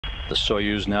The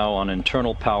Soyuz now on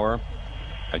internal power.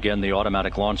 Again, the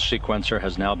automatic launch sequencer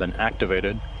has now been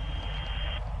activated.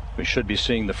 We should be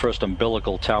seeing the first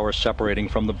umbilical tower separating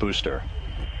from the booster.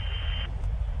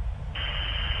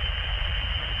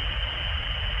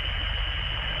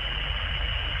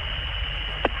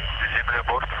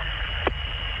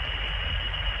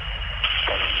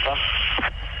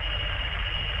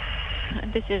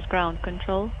 This is ground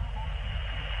control.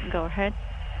 Go ahead.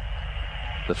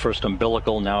 The first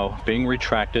umbilical now being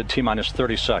retracted, T-minus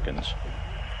 30 seconds.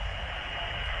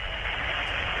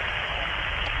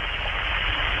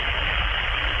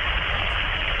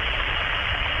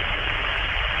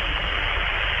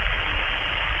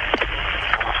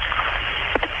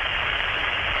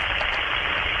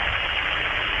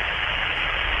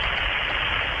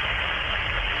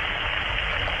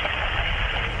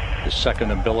 The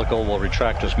second umbilical will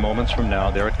retract just moments from now.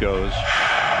 There it goes.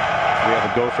 We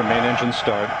have a go for main engine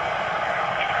start.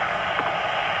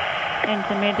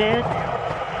 Intermediate,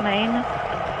 main,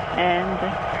 and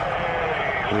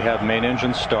we have main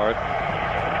engine start.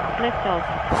 Liftoff.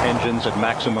 Engines at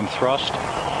maximum thrust.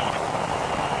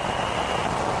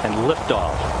 And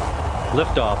liftoff.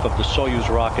 Liftoff of the Soyuz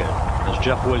rocket as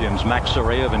Jeff Wiliams, Max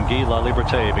Suraev, and Guy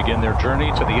Laliberte begin their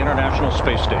journey to the International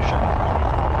Space Station.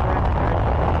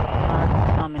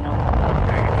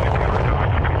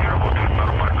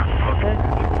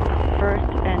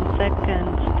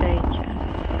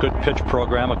 Good pitch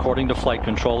program according to flight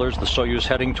controllers. The Soyuz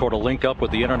heading toward a link up with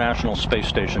the International Space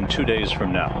Station 2 days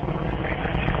from now.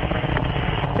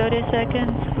 30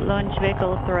 seconds. Launch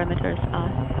vehicle parameters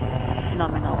are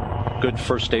nominal. Good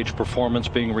first stage performance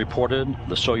being reported.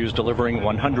 The Soyuz delivering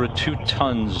 102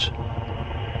 tons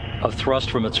of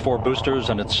thrust from its 4 boosters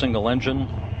and its single engine.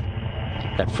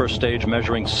 That first stage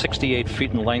measuring 68 feet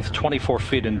in length, 24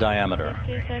 feet in diameter.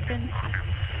 30 seconds.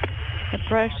 The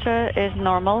pressure is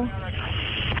normal.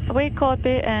 We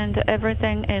copy, and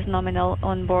everything is nominal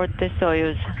on board the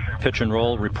Soyuz. Pitch and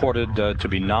roll reported to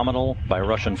be nominal by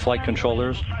Russian flight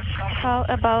controllers. How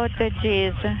about the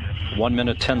G's? 1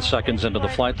 minute, 10 seconds into the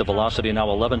flight, the velocity now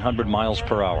 1,100 miles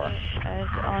per hour. As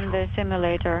on the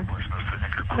simulator.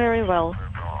 Very well.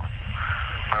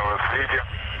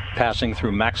 Passing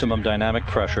through maximum dynamic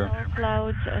pressure.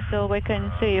 Clouds, so we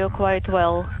can see you quite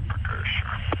well.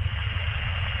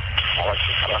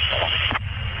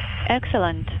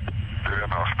 Excellent.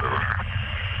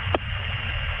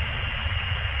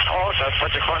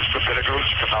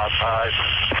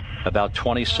 About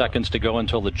 20 seconds to go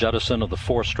until the jettison of the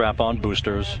 4 strap-on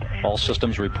boosters. All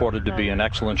systems reported to be in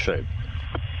excellent shape.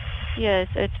 Yes,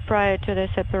 it's prior to the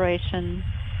separation.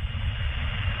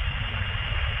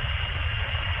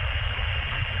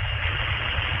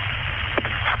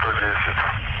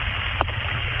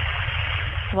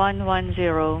 One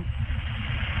 110.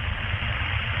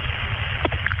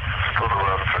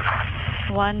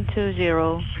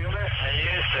 120.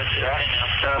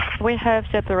 We have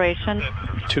separation.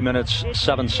 2 minutes,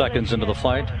 7 seconds into the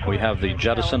flight, we have the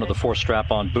jettison of the 4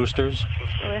 strap-on boosters.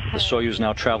 The Soyuz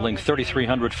now traveling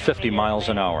 3,350 miles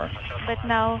an hour. But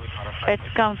now it's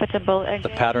comfortable again. The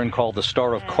pattern called the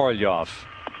Star of Korolyov,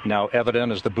 now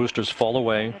evident as the boosters fall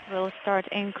away. It will start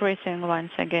increasing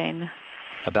once again.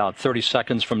 About 30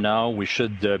 seconds from now, we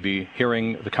should be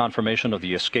hearing the confirmation of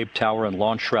the escape tower and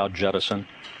launch shroud jettison.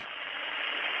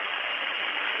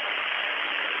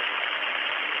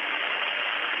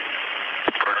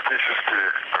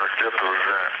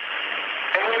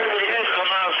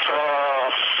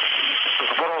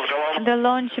 The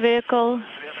launch vehicle.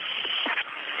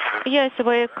 Yes,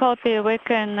 we copy. We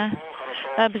can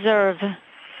observe.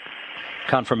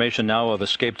 Confirmation now of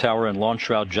escape tower and launch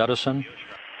shroud jettison.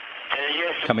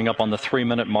 Coming up on the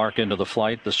 3-minute mark into the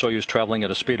flight, the Soyuz traveling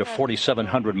at a speed of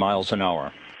 4,700 miles an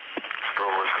hour.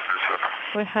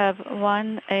 We have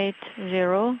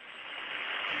 180.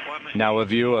 Now a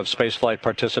view of spaceflight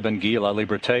participant Guy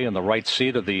Laliberte in the right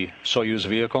seat of the Soyuz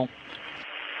vehicle.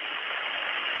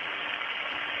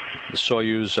 The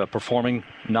Soyuz performing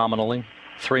nominally,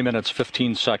 3 minutes,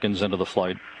 15 seconds into the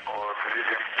flight.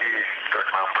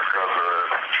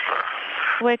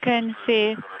 We can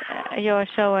see you're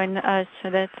showing us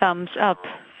the thumbs up.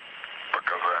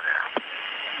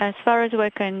 As far as we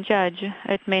can judge,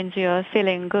 it means you're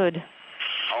feeling good.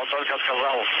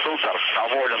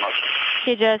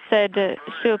 He just said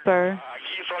super.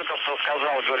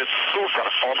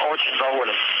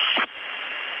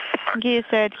 Guy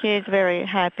said he is very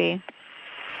happy.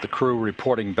 The crew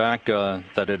reporting back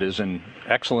that it is in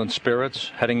excellent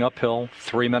spirits, heading uphill,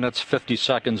 3 minutes, 50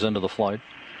 seconds into the flight.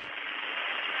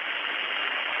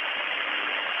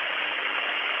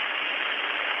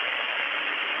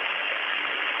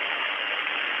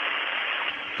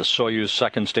 The Soyuz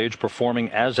second stage performing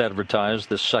as advertised.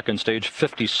 This second stage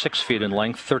 56 feet in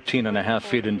length, 13.5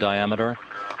 feet in diameter.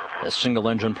 A single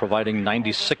engine providing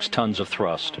 96 tons of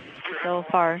thrust. So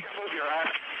far.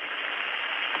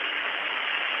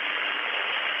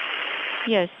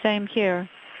 Yes, same here.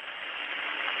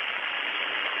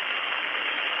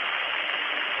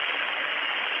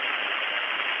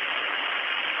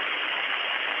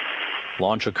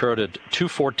 Launch occurred at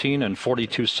 2:14 and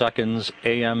 42 seconds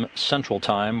a.m. Central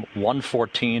Time,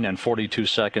 1:14 and 42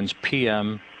 seconds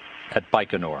p.m. at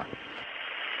Baikonur.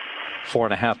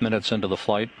 4.5 minutes into the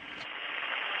flight.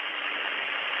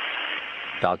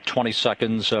 About 20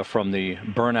 seconds from the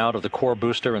burnout of the core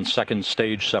booster and second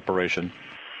stage separation.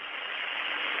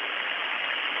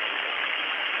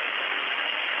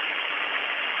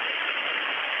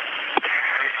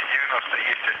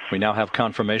 We now have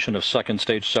confirmation of second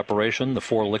stage separation. The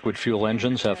 4 liquid fuel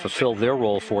engines have fulfilled their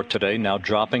role for today, now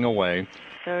dropping away.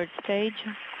 Third stage.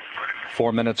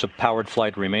 4 minutes of powered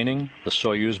flight remaining. The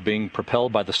Soyuz being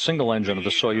propelled by the single engine of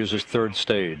the Soyuz's third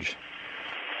stage.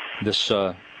 This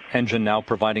engine now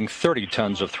providing 30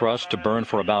 tons of thrust to burn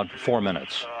for about 4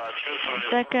 minutes.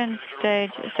 Second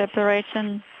stage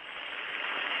separation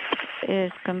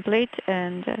is complete,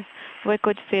 and we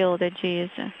could feel the G's.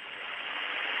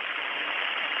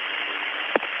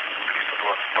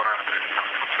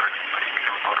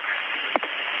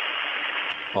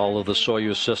 All of the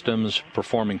Soyuz systems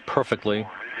performing perfectly.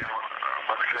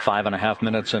 5.5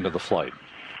 minutes into the flight.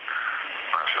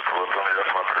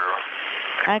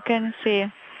 I can see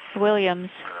Wiliams,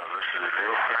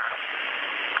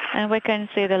 and we can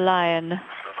see the lion.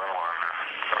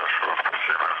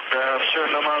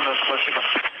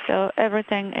 So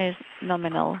everything is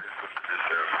nominal.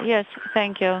 Yes,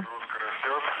 thank you.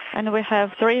 And we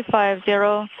have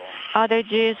 350. Other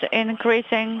G's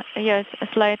increasing. Yes,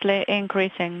 slightly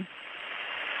increasing.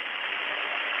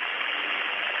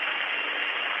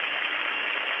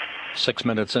 Six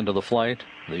minutes into the flight,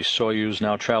 the Soyuz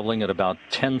now traveling at about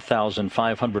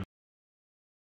 10,500